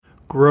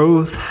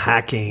Growth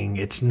hacking.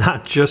 It's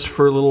not just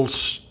for little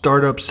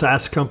startup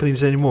SaaS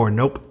companies anymore.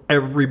 Nope,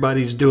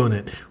 everybody's doing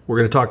it. We're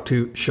going to talk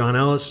to Sean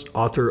Ellis,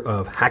 author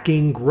of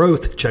Hacking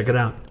Growth. Check it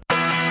out.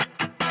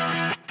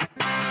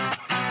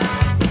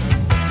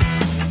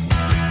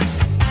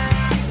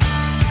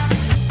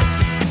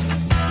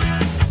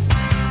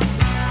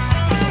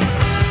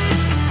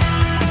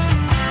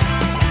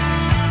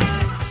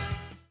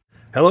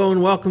 Hello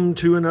and welcome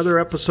to another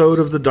episode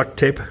of the Duct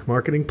Tape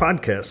Marketing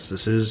Podcast.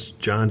 This is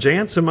John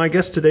Jantsch, and my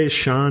guest today is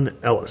Sean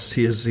Ellis.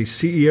 He is the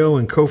CEO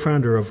and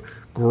co-founder of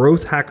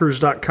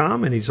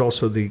GrowthHackers.com, and he's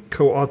also the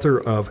co-author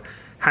of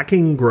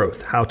Hacking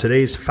Growth, How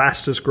Today's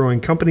Fastest Growing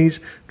Companies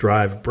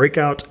Drive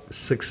Breakout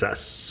Success.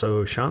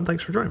 So, Sean,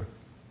 thanks for joining me.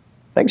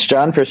 Thanks,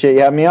 John. Appreciate you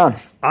having me on.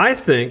 I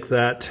think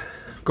that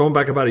going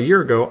back about a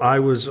year ago,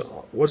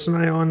 wasn't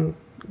I on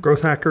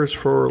Growth Hackers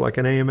for like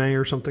an AMA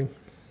or something?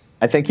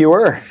 I think you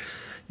were.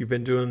 You've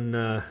been doing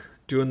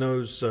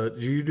those. Do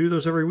you do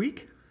those every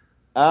week?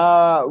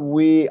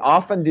 We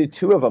often do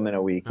two of them in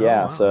a week.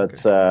 Yeah, wow, so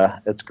okay.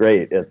 It's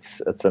great.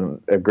 It's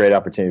a great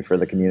opportunity for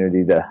the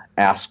community to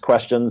ask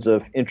questions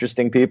of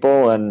interesting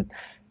people and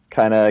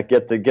kind of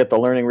get the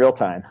learning real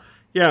time.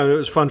 Yeah, it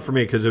was fun for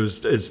me because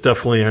it's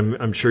definitely.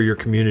 I'm sure your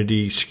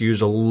community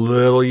skews a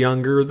little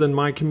younger than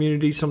my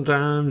community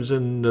sometimes,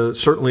 and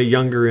certainly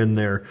younger in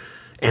their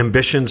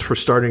ambitions for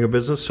starting a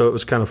business. So it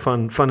was kind of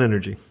fun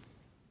energy.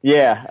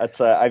 Yeah,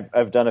 that's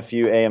I've done a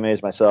few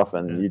AMAs myself,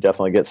 and you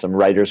definitely get some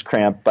writer's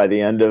cramp by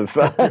the end of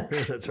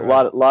That's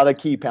right. a lot of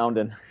key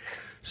pounding.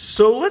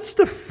 So let's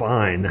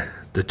define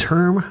the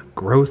term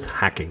growth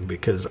hacking,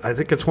 because I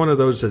think it's one of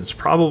those that's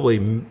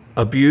probably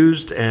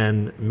abused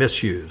and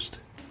misused.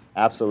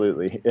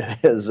 Absolutely. It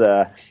is.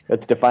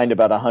 It's defined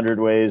about 100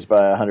 ways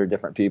by 100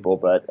 different people,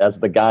 but as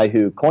the guy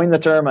who coined the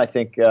term, I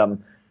think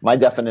my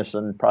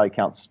definition probably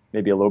counts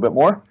maybe a little bit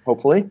more,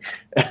 hopefully.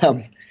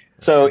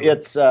 So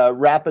it's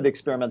rapid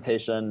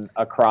experimentation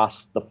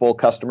across the full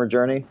customer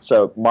journey.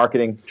 So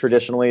marketing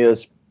traditionally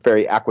is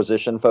very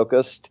acquisition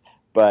focused,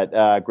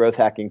 but growth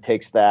hacking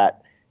takes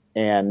that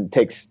and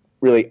takes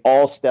really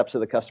all steps of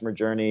the customer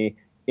journey,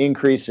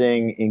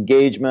 increasing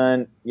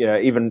engagement,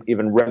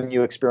 even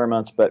revenue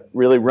experiments, but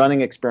really running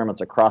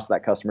experiments across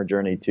that customer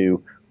journey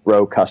to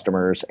grow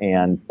customers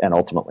and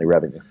ultimately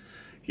revenue.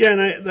 Yeah,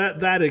 and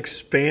that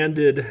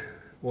expanded.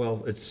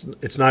 Well,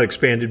 it's not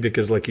expanded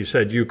because, like you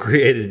said, you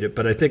created it.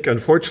 But I think,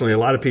 unfortunately, a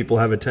lot of people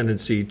have a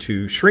tendency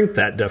to shrink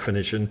that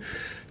definition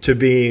to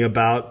being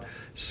about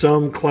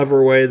some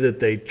clever way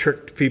that they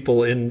tricked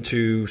people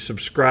into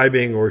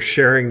subscribing or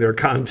sharing their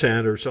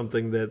content or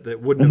something that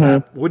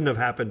wouldn't have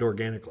happened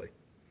organically.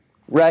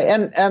 Right,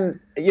 and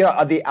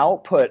the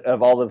output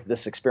of all of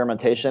this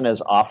experimentation is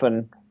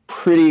often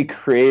pretty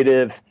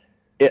creative,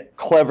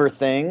 clever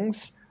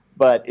things.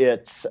 But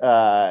it's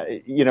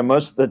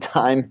most of the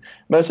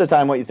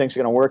time what you think is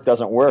going to work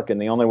doesn't work, and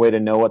the only way to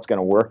know what's going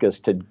to work is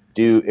to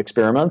do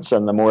experiments.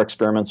 And the more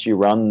experiments you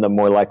run, the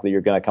more likely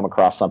you're going to come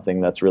across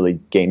something that's really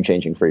game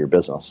changing for your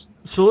business.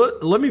 So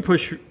let me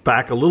push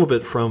back a little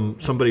bit from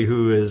somebody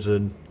who is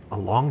a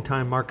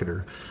longtime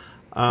marketer.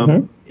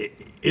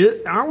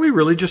 Aren't we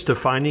really just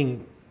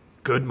defining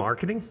good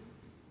marketing?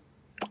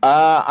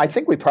 I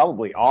think we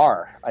probably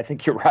are. I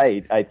think you're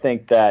right. I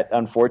think that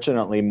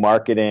unfortunately,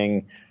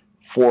 marketing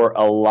for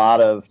a lot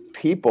of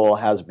people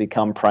has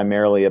become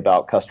primarily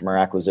about customer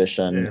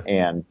acquisition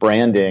and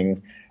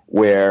branding,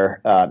 where,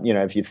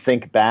 if you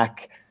think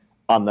back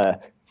on the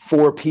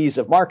 4 Ps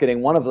of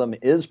marketing, one of them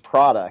is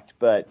product,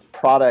 but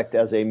product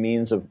as a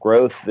means of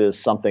growth is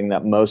something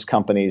that most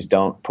companies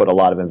don't put a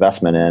lot of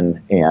investment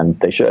in, and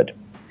they should.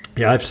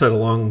 Yeah, I've said a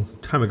long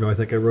time ago, I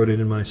think I wrote it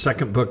in my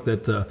second book,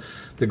 that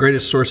the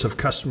greatest source of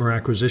customer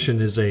acquisition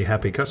is a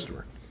happy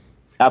customer.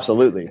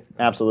 Absolutely.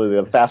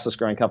 The fastest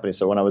growing company.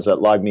 So when I was at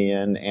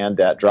LogMeIn and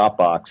at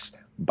Dropbox,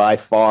 by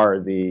far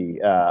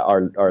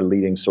our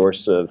leading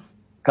source of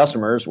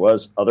customers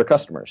was other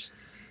customers.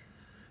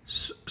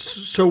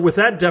 So with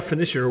that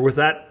definition, or with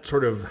that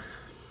sort of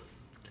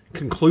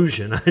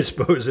conclusion, I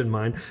suppose, in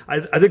mind,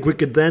 I think we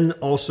could then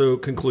also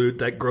conclude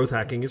that growth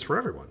hacking is for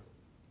everyone.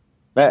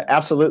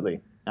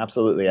 Absolutely.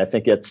 I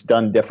think it's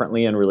done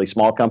differently in really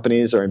small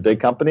companies or in big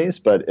companies,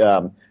 but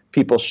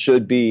people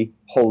should be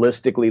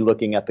holistically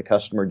looking at the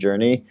customer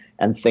journey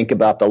and think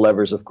about the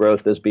levers of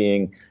growth as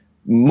being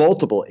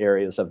multiple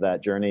areas of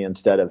that journey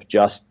instead of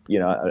just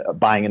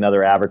buying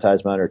another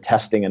advertisement or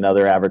testing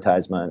another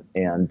advertisement,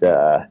 and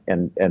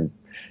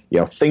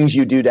things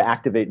you do to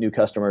activate new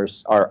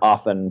customers are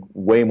often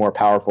way more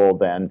powerful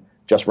than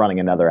just running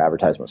another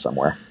advertisement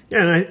somewhere.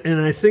 Yeah,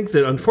 and I think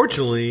that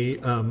unfortunately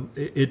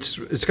it's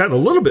gotten a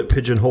little bit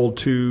pigeonholed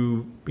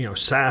to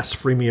SaaS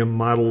freemium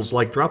models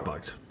like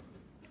Dropbox.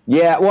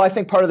 Yeah, well, I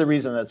think part of the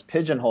reason that's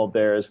pigeonholed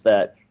there is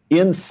that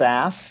in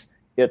SaaS,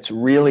 it's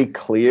really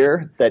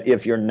clear that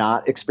if you're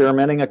not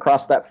experimenting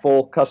across that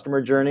full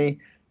customer journey,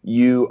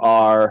 you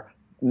are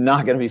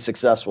not going to be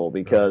successful,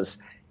 because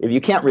if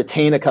you can't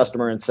retain a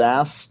customer in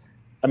SaaS,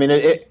 I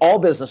mean, all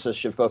businesses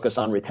should focus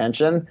on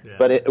retention, Yeah.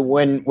 but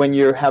when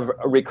you have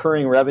a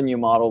recurring revenue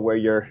model where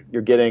you're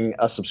getting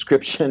a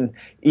subscription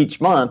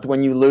each month,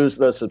 when you lose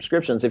those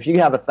subscriptions, if you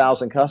have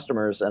 1,000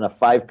 customers and a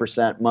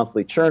 5%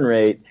 monthly churn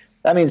rate,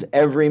 that means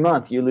every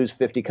month you lose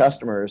 50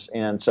 customers.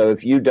 And so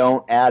if you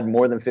don't add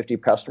more than 50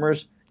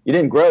 customers, you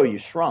didn't grow, you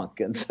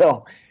shrunk. And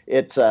so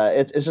it's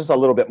just a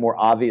little bit more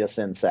obvious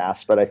in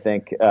SaaS, but I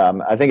think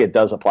it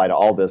does apply to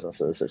all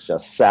businesses. It's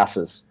just SaaS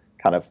is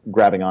kind of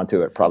grabbing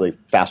onto it probably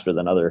faster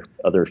than other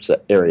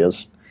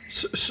areas.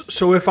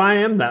 So if I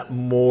am that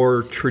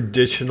more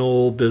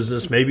traditional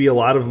business, maybe a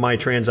lot of my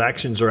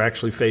transactions are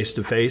actually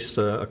face-to-face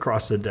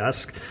across the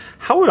desk,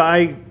 how would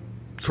I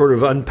sort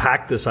of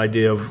unpack this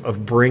idea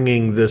of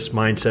bringing this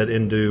mindset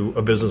into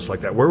a business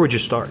like that? Where would you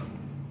start?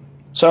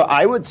 So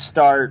I would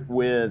start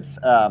with,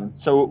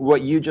 so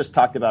what you just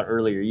talked about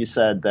earlier, you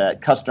said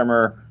that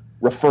customer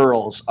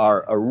referrals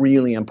are a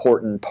really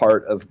important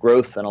part of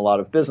growth in a lot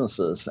of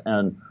businesses.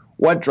 And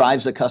what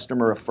drives a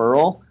customer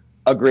referral?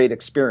 A great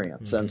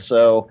experience. Mm-hmm. And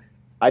so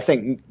I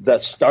think the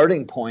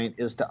starting point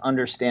is to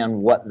understand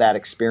what that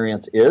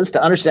experience is,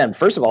 to understand,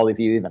 first of all, if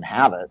you even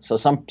have it. So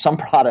some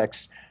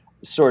products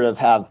sort of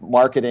have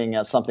marketing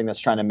as something that's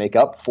trying to make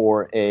up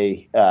for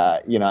an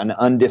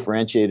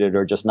undifferentiated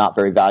or just not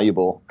very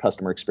valuable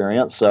customer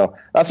experience. So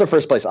that's the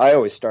first place I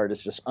always start,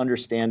 is just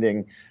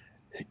understanding,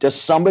 does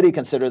somebody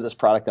consider this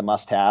product a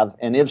must-have?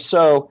 And if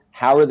so,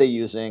 how are they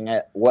using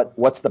it?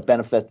 What's the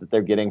benefit that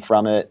they're getting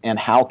from it? And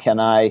how can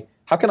I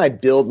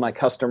build my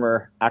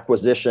customer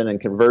acquisition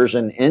and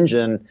conversion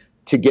engine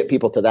to get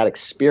people to that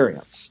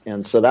experience?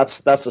 And so that's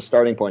the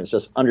starting point. It's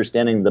just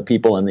understanding the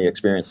people and the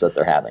experience that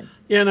they're having.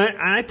 Yeah, and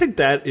I think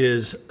that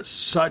is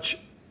such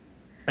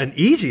an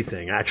easy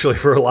thing actually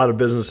for a lot of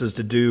businesses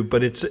to do,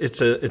 but it's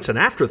an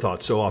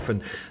afterthought so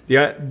often.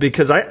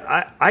 Because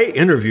I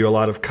interview a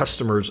lot of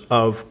customers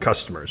of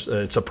customers.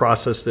 It's a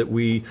process that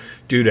we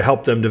do to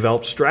help them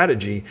develop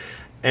strategy.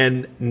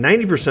 And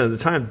 90% of the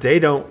time, they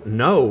don't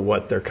know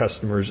what their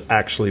customers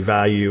actually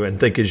value and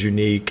think is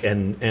unique,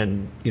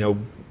 and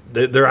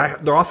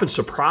they're often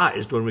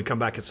surprised when we come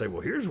back and say,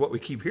 well, here's what we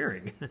keep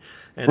hearing.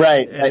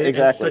 Right,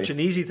 exactly. It's such an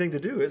easy thing to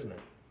do, isn't it?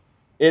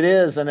 It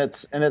is, and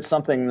it's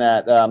something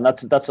that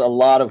that's a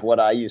lot of what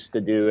I used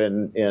to do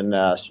in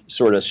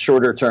sort of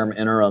shorter term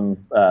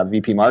interim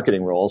VP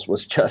marketing roles,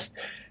 was just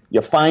you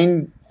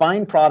find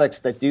products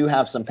that do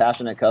have some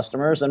passionate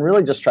customers and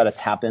really just try to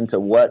tap into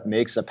what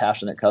makes a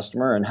passionate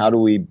customer and how do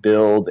we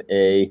build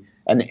an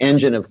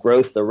engine of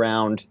growth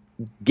around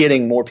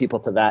getting more people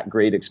to that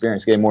great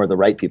experience, getting more of the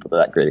right people to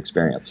that great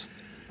experience.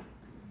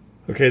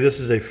 Okay, this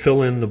is a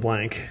fill in the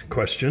blank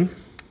question.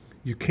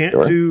 You can't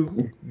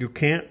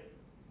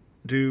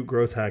do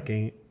growth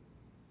hacking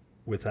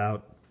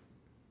without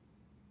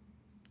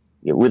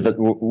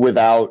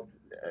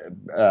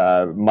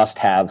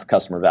must-have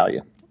customer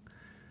value.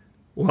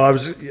 Well,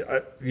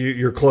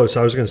 you're close.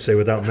 I was going to say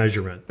without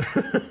measurement.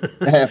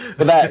 But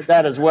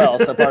that as well.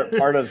 So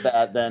part of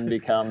that then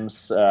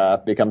becomes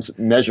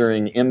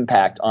measuring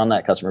impact on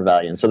that customer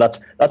value, and so that's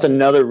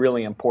another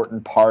really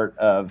important part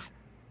of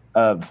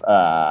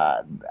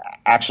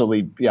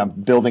actually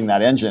building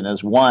that engine.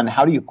 Is one,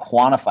 how do you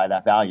quantify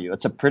that value?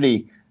 It's a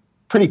pretty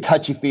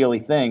touchy-feely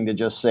thing to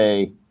just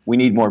say we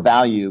need more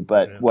value,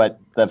 but what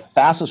the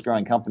fastest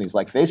growing companies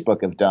like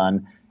Facebook have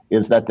done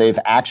is that they've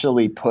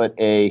actually put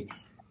a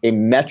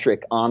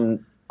metric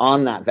on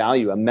that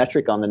value, a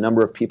metric on the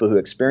number of people who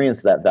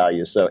experience that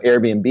value. So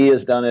Airbnb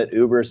has done it,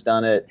 Uber's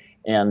done it,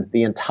 and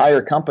the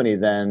entire company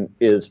then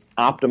is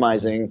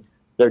optimizing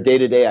their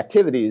day-to-day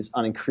activities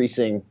on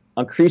increasing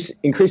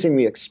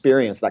the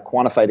experience, that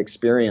quantified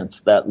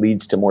experience that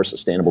leads to more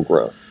sustainable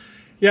growth.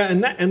 Yeah,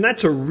 and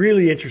that's a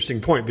really interesting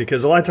point,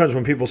 because a lot of times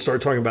when people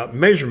start talking about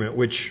measurement,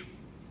 which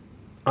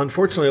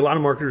unfortunately a lot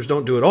of marketers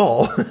don't do at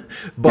all,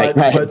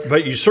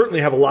 but you certainly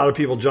have a lot of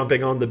people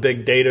jumping on the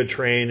big data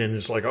train, and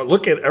it's like, oh,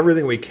 look at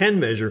everything we can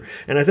measure.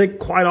 And I think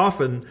quite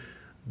often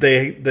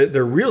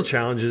their real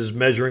challenge is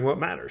measuring what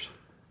matters.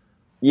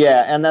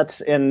 Yeah, and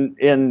that's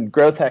in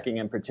growth hacking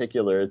in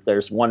particular,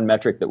 there's one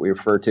metric that we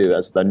refer to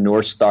as the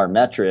North Star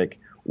metric,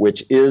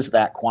 which is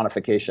that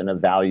quantification of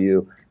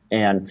value.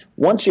 And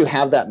once you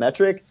have that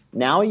metric,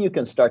 now you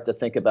can start to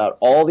think about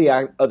all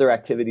the other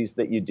activities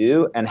that you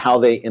do and how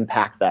they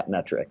impact that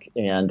metric.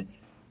 And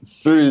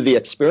through the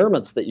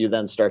experiments that you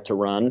then start to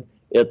run,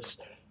 it's,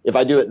 if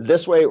I do it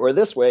this way or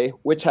this way,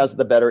 which has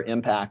the better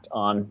impact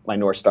on my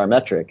North Star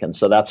metric? And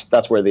so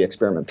that's where the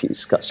experiment piece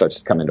starts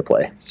to come into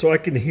play. So I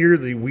can hear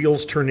the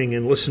wheels turning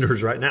in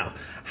listeners right now.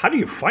 How do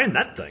you find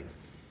that thing?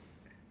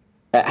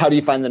 How do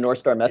you find the North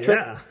Star metric?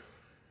 Yeah.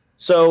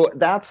 So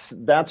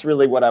that's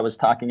really what I was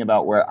talking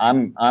about, where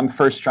I'm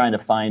first trying to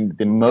find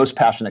the most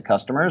passionate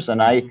customers,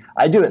 and I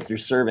do it through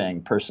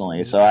surveying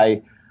personally. So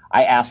I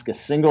ask a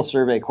single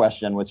survey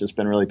question, which has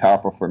been really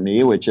powerful for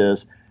me, which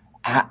is,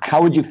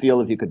 how would you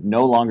feel if you could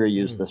no longer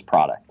use this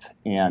product?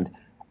 And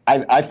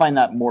I find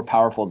that more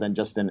powerful than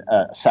just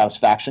a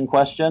satisfaction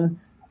question.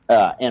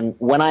 And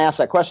when I ask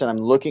that question, I'm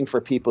looking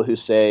for people who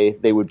say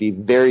they would be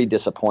very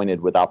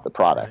disappointed without the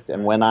product.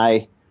 And when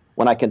I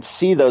when I can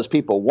see those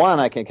people,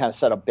 one, I can kind of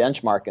set a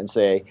benchmark and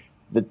say,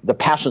 the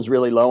passion's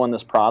really low on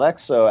this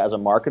product. So as a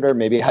marketer,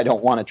 maybe I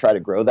don't want to try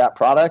to grow that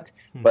product.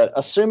 But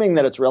assuming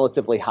that it's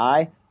relatively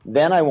high,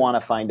 then I want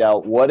to find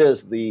out what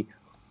is the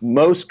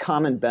most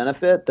common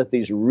benefit that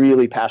these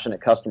really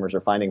passionate customers are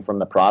finding from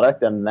the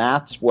product. And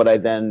that's what I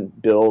then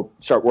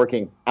start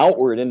working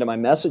outward into my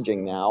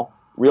messaging now,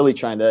 really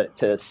trying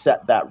to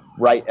set that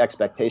right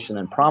expectation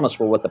and promise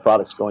for what the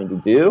product's going to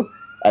do,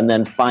 and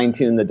then fine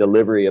tune the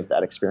delivery of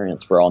that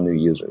experience for all new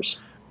users.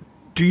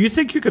 Do you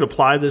think you could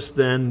apply this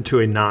then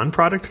to a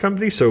non-product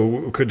company?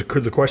 So could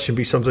the question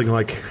be something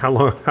like,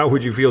 how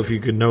would you feel if you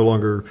could no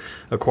longer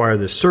acquire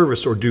this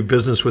service or do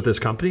business with this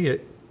company?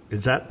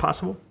 Is that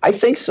possible? I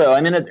think so.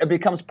 I mean, it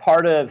becomes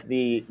part of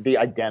the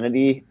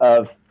identity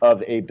of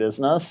a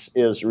business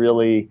is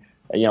really,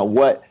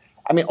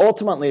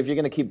 ultimately, if you're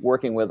going to keep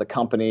working with a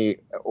company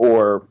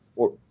or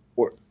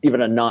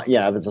even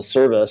if it's a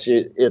service,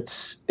 it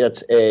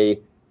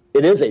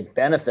is a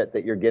benefit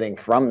that you're getting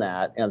from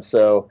that. And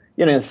so,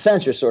 in a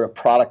sense, you're sort of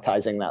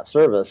productizing that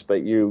service,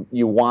 but you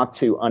want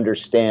to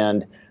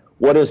understand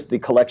what is the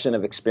collection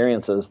of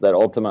experiences that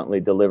ultimately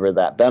deliver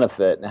that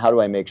benefit, and how do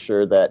I make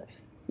sure that,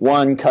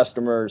 one,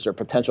 customers or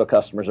potential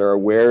customers are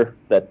aware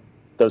that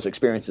those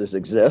experiences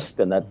exist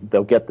and that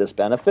they'll get this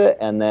benefit,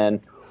 and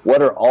then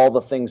what are all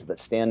the things that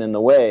stand in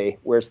the way?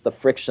 Where's the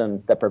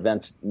friction that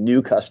prevents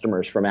new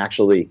customers from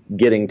actually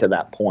getting to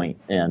that point?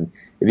 And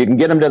if you can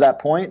get them to that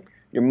point,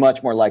 you're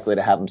much more likely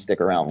to have them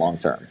stick around long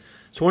term.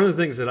 So one of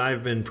the things that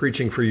I've been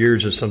preaching for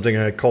years is something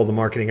I call the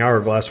marketing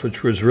hourglass,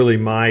 which was really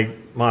my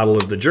model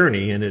of the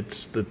journey. And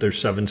it's that there's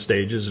 7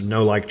 stages of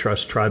know, like,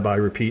 trust, try, buy,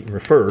 repeat, and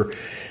refer.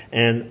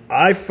 And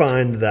I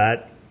find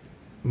that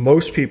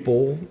most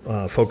people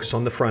focus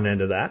on the front end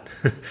of that,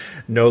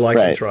 know, like,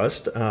 and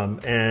trust.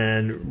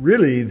 And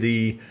really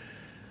the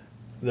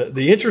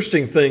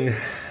interesting thing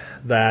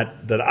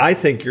that I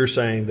think you're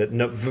saying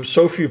that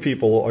so few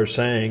people are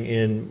saying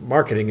in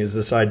marketing is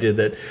this idea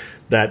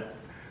that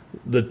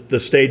the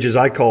stages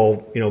I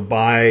call,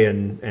 buy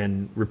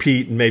and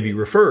repeat and maybe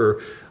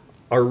refer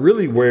are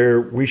really where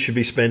we should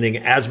be spending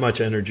as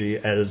much energy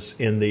as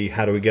in the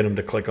how do we get them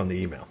to click on the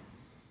email.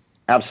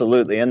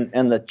 Absolutely.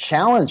 And the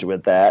challenge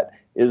with that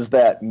is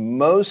that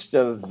most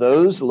of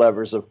those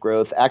levers of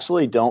growth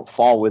actually don't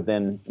fall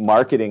within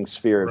marketing's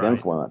sphere of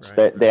influence.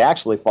 They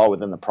actually fall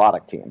within the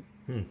product team.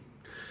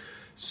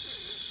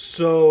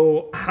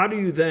 So how do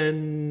you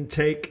then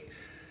take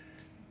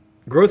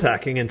growth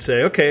hacking and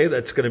say, okay,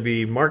 that's going to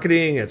be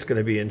marketing, it's going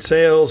to be in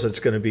sales,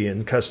 it's going to be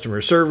in customer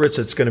service,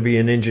 it's going to be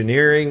in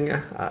engineering.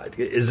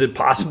 Is it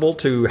possible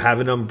to have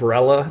an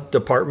umbrella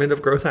department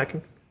of growth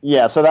hacking?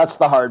 Yeah, so that's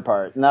the hard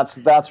part. And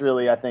that's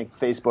really, I think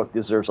Facebook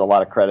deserves a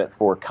lot of credit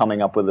for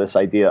coming up with this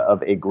idea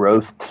of a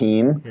growth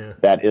team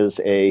that is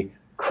a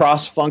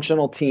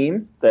cross-functional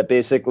team that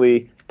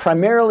basically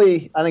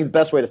primarily, I think the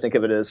best way to think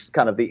of it is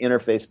kind of the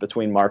interface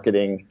between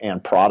marketing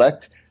and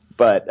product.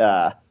 But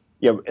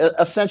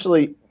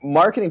essentially,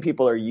 marketing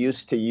people are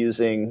used to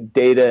using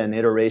data and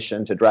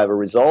iteration to drive a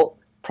result.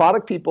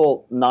 Product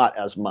people, not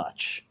as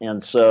much.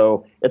 And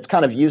so it's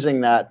kind of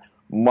using that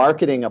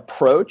marketing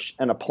approach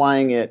and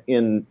applying it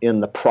in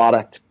the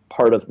product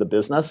part of the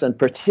business, and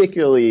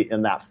particularly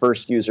in that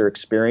first user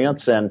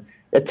experience. And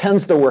it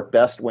tends to work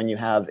best when you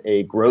have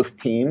a growth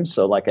team,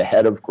 so like a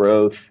head of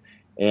growth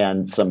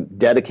and some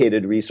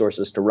dedicated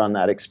resources to run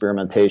that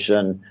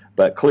experimentation.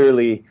 But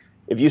clearly,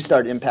 if you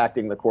start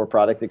impacting the core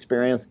product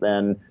experience,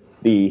 then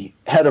the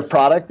head of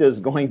product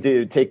is going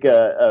to take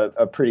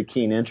a pretty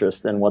keen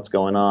interest in what's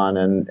going on.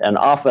 And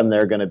often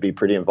they're going to be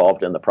pretty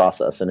involved in the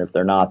process. And if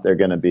they're not, they're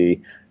going to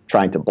be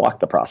trying to block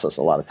the process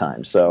a lot of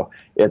times. So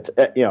it's,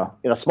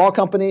 in a small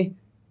company,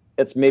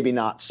 it's maybe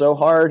not so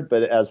hard,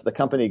 but as the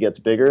company gets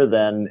bigger,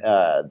 then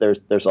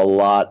there's a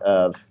lot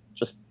of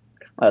just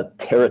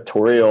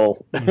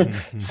territorial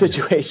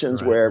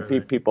situations where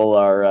people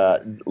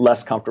are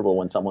less comfortable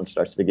when someone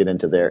starts to get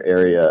into their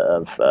area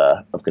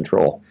of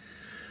control.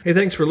 Hey,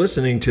 thanks for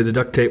listening to the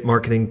Duct Tape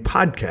Marketing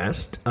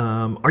Podcast.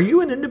 Are you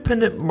an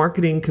independent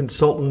marketing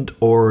consultant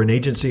or an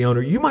agency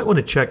owner? You might want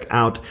to check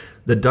out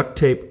the Duct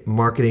Tape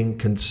Marketing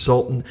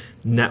Consultant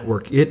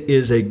Network. It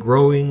is a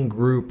growing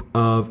group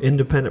of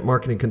independent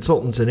marketing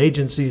consultants and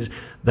agencies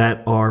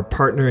that are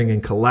partnering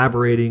and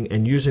collaborating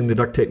and using the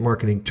duct tape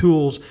marketing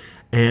tools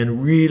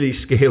and really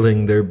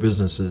scaling their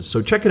businesses.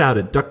 So check it out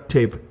at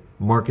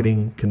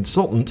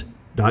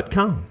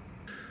ducttapemarketingconsultant.com.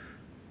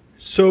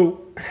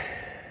 So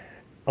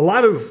a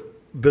lot of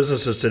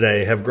businesses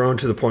today have grown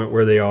to the point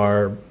where they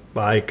are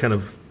by kind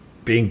of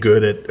being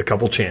good at a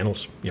couple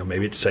channels.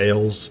 Maybe it's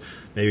sales,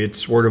 maybe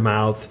it's word of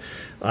mouth.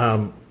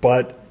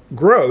 But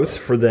growth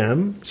for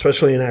them,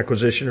 especially in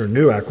acquisition or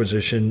new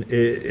acquisition,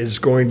 is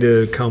going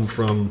to come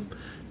from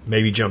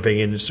maybe jumping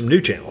into some new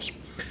channels.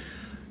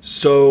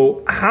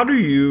 So how do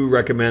you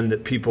recommend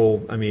that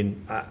people, I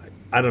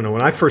don't know,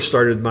 when I first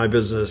started my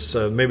business,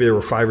 maybe there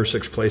were 5 or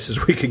 6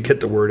 places we could get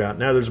the word out.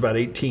 Now there's about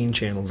 18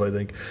 channels, I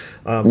think.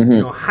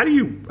 How do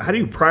you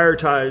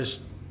prioritize,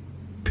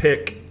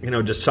 pick,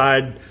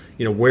 decide,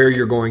 where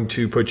you're going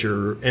to put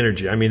your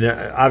energy. I mean,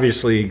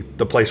 obviously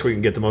the place where you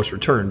can get the most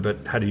return,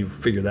 but how do you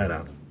figure that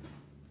out?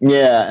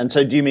 Yeah, and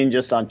so do you mean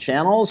just on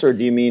channels, or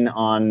do you mean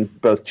on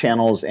both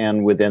channels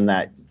and within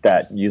that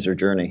user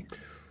journey?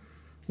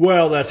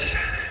 Well, that's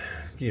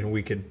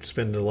we could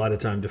spend a lot of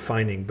time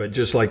defining, but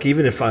just like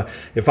even if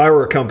I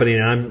were a company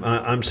and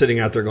I'm sitting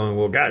out there going,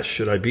 well, gosh,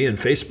 should I be in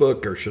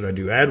Facebook or should I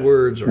do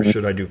AdWords or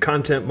should I do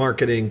content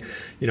marketing?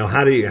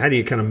 How do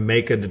you kind of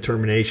make a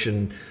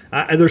determination?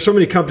 There's so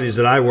many companies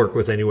that I work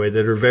with anyway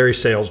that are very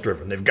sales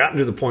driven. They've gotten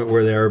to the point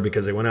where they are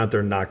because they went out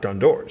there and knocked on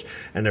doors,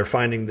 and they're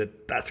finding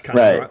that's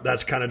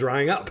kind of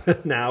drying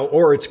up now,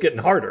 or it's getting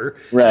harder.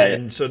 Right.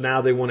 And so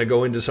now they want to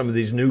go into some of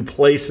these new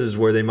places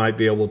where they might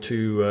be able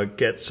to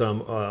get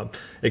some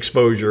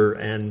exposure,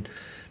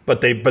 but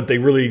they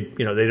really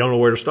they don't know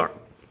where to start.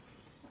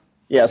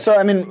 Yeah. So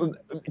I mean,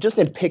 just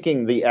in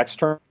picking the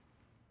external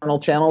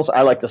channels,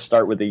 I like to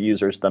start with the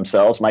users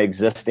themselves, my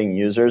existing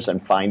users,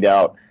 and find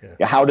out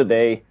how do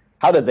they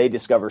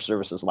discover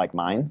services like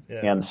mine.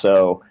 Yeah. And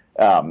so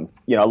a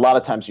lot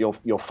of times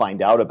you'll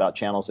find out about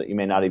channels that you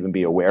may not even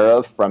be aware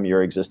of from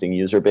your existing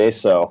user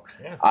base. So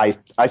I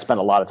spend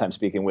a lot of time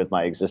speaking with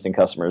my existing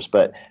customers.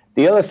 But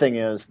the other thing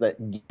is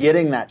that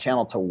getting that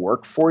channel to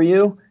work for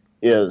you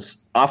is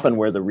often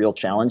where the real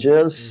challenge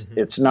is. Mm-hmm.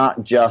 It's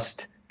not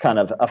just kind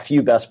of a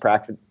few best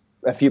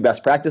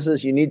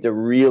practices. You need to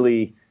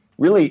really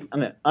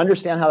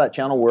understand how that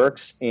channel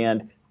works,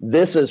 and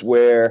this is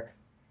where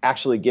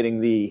actually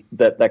getting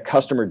that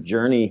customer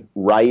journey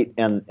right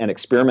and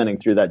experimenting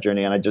through that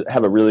journey. And I just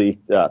have a really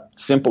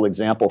simple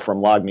example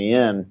from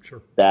LogMeIn.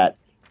 Sure. That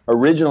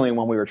originally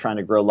when we were trying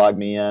to grow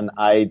LogMeIn,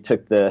 I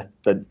took the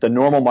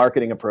normal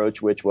marketing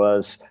approach, which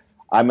was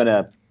I'm going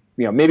to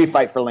maybe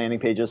fight for landing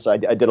pages. So I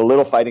did a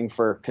little fighting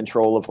for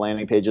control of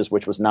landing pages,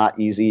 which was not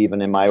easy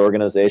even in my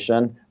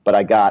organization. But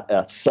I got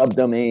a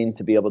subdomain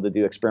to be able to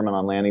do experiment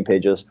on landing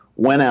pages.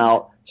 Went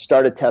out,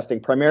 started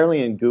testing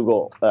primarily in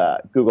Google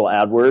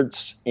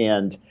AdWords,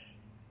 and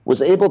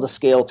was able to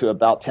scale to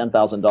about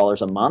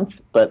 $10,000 a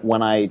month. But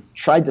when I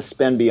tried to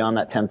spend beyond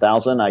that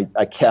 $10,000,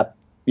 I kept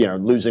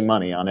losing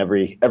money on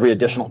every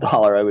additional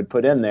dollar I would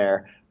put in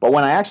there. But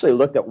when I actually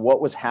looked at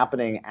what was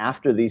happening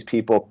after these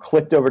people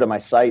clicked over to my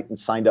site and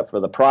signed up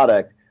for the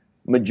product,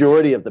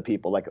 majority of the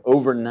people, like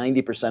over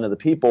 90% of the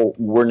people,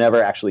 were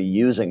never actually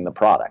using the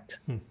product.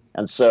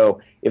 And so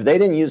if they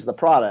didn't use the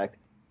product,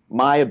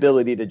 my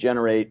ability to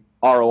generate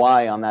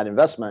ROI on that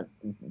investment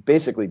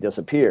basically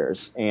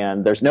disappears.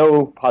 And there's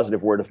no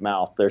positive word of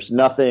mouth. There's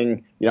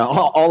nothing,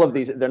 all of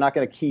these, they're not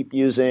going to keep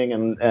using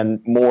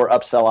and more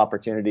upsell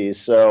opportunities.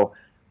 So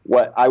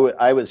what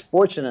I was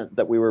fortunate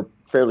that we were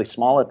fairly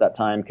small at that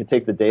time, could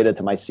take the data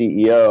to my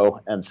CEO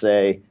and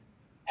say,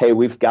 hey,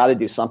 we've got to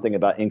do something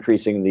about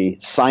increasing the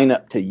sign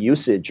up to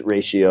usage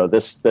ratio.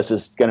 This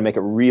is going to make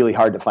it really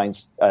hard to find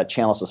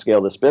channels to scale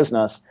this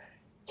business.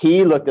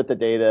 He looked at the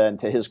data and,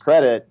 to his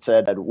credit,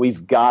 said that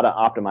we've got to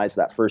optimize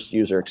that first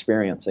user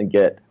experience and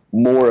get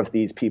more of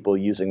these people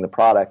using the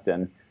product.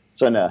 And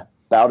so in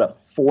about a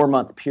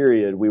 4-month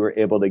period, we were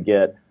able to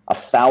get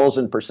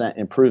 1,000%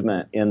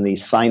 improvement in the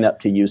sign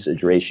up to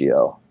usage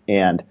ratio.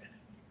 And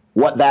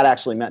what that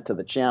actually meant to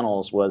the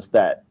channels was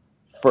that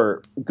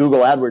for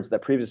Google AdWords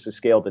that previously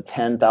scaled to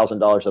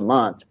 $10,000 a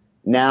month,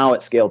 now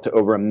it scaled to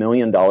over $1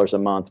 million a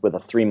month with a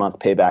 3-month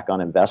payback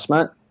on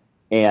investment.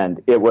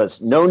 And it was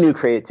no new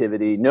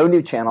creativity, no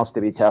new channels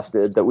to be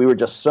tested, that we were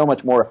just so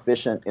much more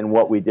efficient in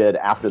what we did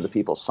after the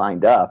people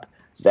signed up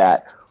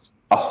that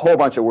a whole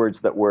bunch of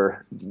words that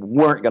weren't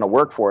going to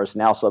work for us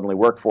now suddenly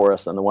work for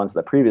us, and the ones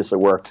that previously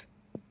work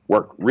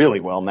really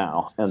well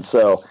now. And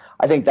so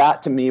I think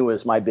that to me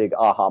was my big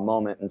aha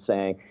moment in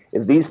saying,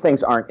 if these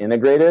things aren't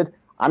integrated,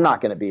 I'm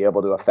not going to be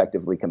able to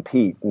effectively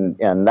compete.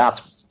 And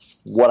that's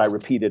what I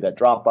repeated at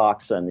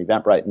Dropbox and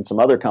Eventbrite and some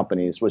other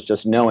companies, was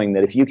just knowing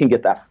that if you can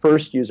get that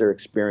first user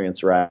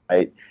experience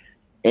right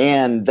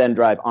and then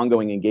drive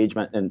ongoing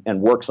engagement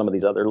and work some of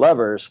these other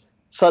levers,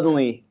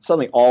 suddenly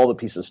all the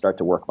pieces start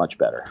to work much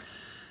better.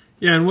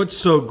 Yeah, and what's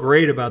so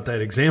great about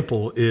that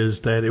example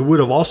is that it would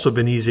have also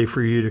been easy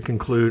for you to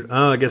conclude,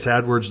 I guess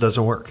AdWords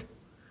doesn't work.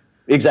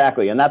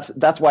 Exactly, and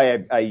that's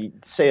why I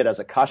say it as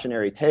a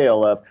cautionary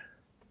tale of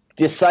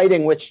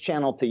deciding which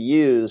channel to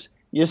use.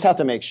 You just have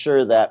to make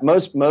sure that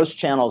most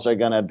channels are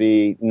going to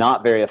be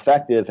not very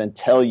effective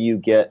until you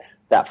get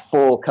that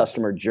full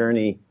customer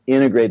journey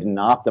integrated and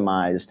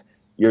optimized.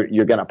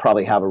 You're going to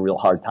probably have a real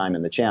hard time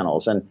in the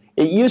channels. And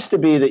it used to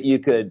be that you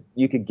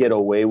could get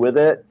away with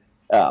it.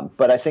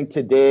 But I think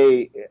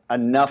today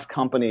enough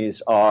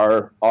companies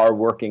are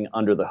working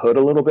under the hood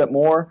a little bit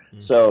more.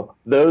 Mm-hmm. So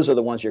those are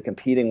the ones you're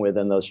competing with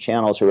in those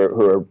channels who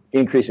are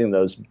increasing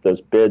those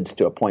bids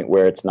to a point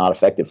where it's not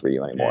effective for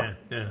you anymore.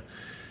 Yeah.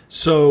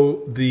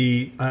 So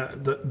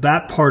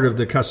that part of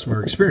the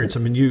customer experience, I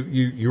mean,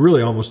 you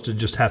really almost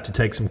just have to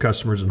take some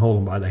customers and hold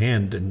them by the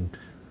hand and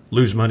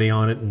lose money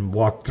on it and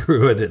walk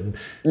through it. And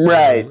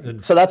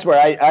right. So that's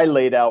where I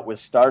laid out with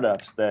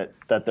startups that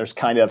there's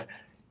kind of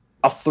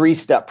a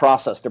 3-step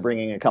process to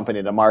bringing a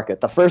company to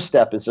market. The first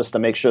step is just to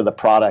make sure the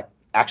product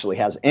actually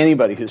has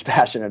anybody who's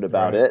passionate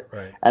about it.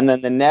 Right. And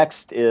then the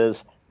next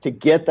is to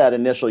get that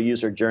initial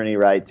user journey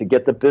right, to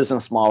get the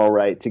business model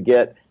right, to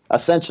get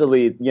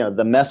essentially,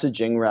 the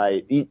messaging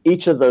right,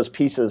 each of those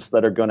pieces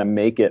that are going to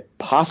make it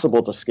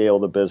possible to scale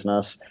the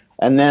business.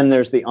 And then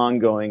there's the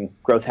ongoing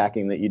growth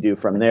hacking that you do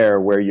from there,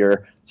 where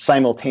you're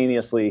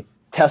simultaneously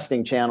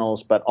testing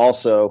channels, but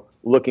also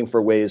looking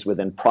for ways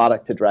within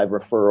product to drive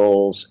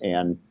referrals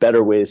and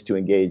better ways to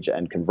engage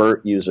and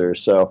convert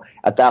users. So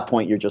at that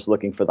point, you're just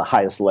looking for the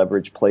highest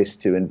leverage place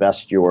to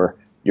invest your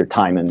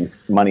time and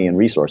money and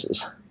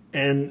resources.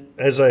 And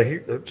as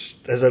I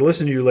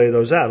listen to you lay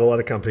those out, a lot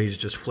of companies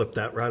just flip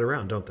that right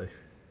around, don't they?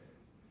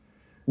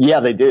 Yeah,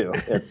 they do.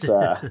 It's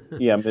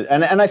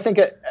and I think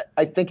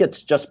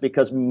it's just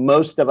because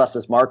most of us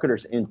as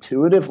marketers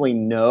intuitively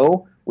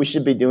know we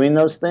should be doing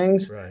those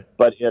things, right.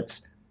 But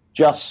it's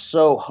just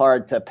so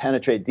hard to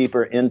penetrate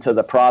deeper into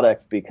the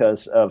product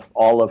because of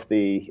all of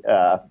the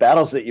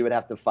battles that you would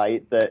have to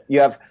fight. That you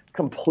have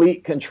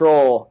complete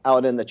control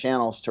out in the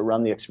channels to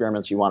run the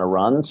experiments you want to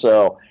run.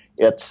 So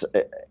it's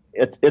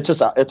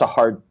a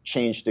hard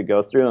change to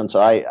go through, and so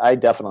I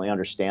definitely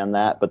understand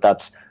that. But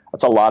that's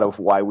a lot of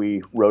why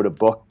we wrote a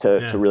book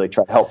to really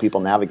try to help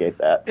people navigate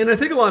that. And I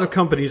think a lot of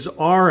companies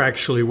are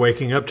actually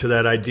waking up to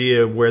that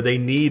idea where they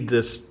need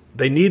this,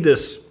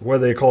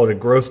 whether they call it a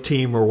growth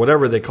team or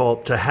whatever they call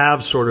it, to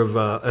have sort of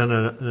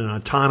an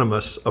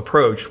autonomous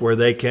approach where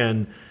they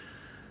can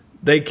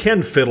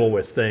fiddle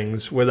with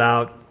things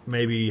without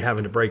maybe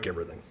having to break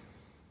everything.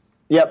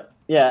 Yep.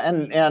 Yeah.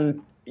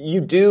 And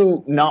you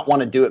do not want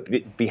to do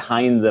it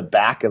behind the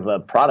back of a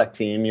product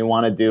team. You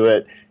want to do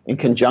it in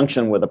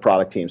conjunction with a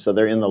product team, so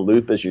they're in the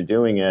loop as you're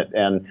doing it.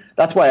 And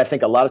that's why I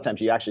think a lot of times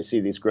you actually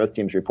see these growth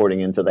teams reporting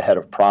into the head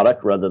of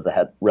product rather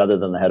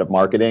than the head of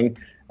marketing.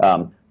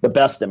 The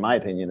best, in my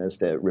opinion, is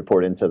to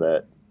report into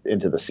the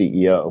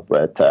CEO,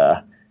 but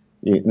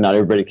not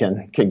everybody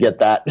can get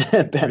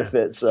that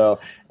benefit. So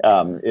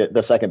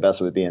the second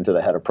best would be into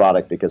the head of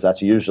product, because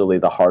that's usually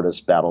the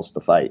hardest battles to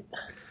fight.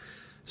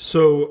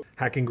 So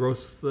Hacking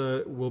Growth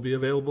will be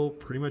available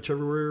pretty much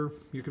everywhere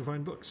you can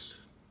find books.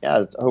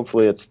 Yeah,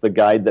 hopefully it's the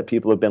guide that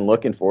people have been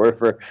looking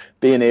for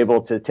being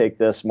able to take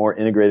this more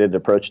integrated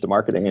approach to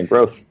marketing and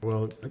growth.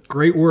 Well,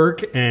 great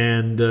work,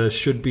 and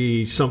should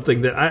be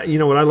something that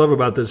what I love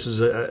about this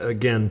is,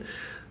 again,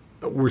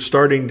 we're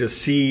starting to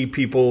see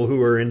people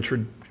who are in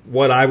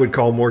what I would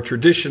call more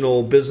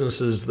traditional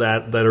businesses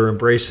that are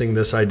embracing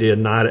this idea,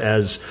 not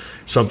as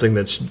something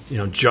that's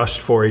just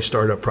for a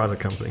startup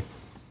product company.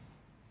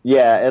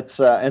 Yeah,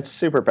 it's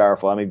super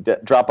powerful. I mean,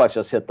 Dropbox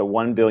just hit the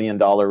 $1 billion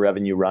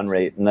revenue run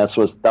rate, and that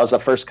was the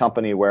first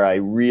company where I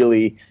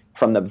really,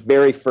 from the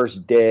very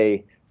first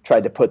day,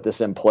 tried to put this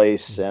in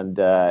place and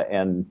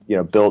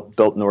built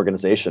an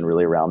organization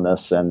really around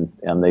this, and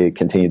they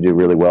continue to do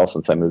really well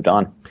since I moved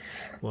on.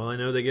 Well, I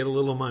know they get a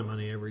little of my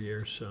money every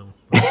year, so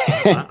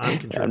I'm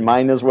contributing. And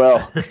mine as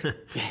well.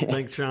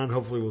 Thanks, John.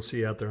 Hopefully we'll see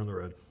you out there on the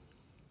road.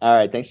 All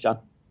right. Thanks, John.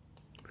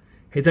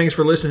 Hey, thanks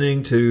for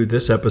listening to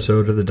this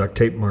episode of the Duct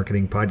Tape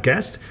Marketing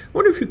Podcast. I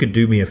wonder if you could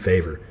do me a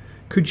favor.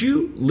 Could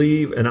you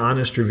leave an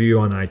honest review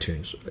on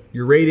iTunes?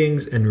 Your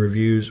ratings and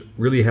reviews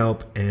really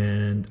help,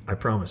 and I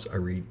promise I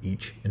read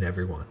each and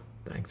every one.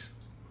 Thanks.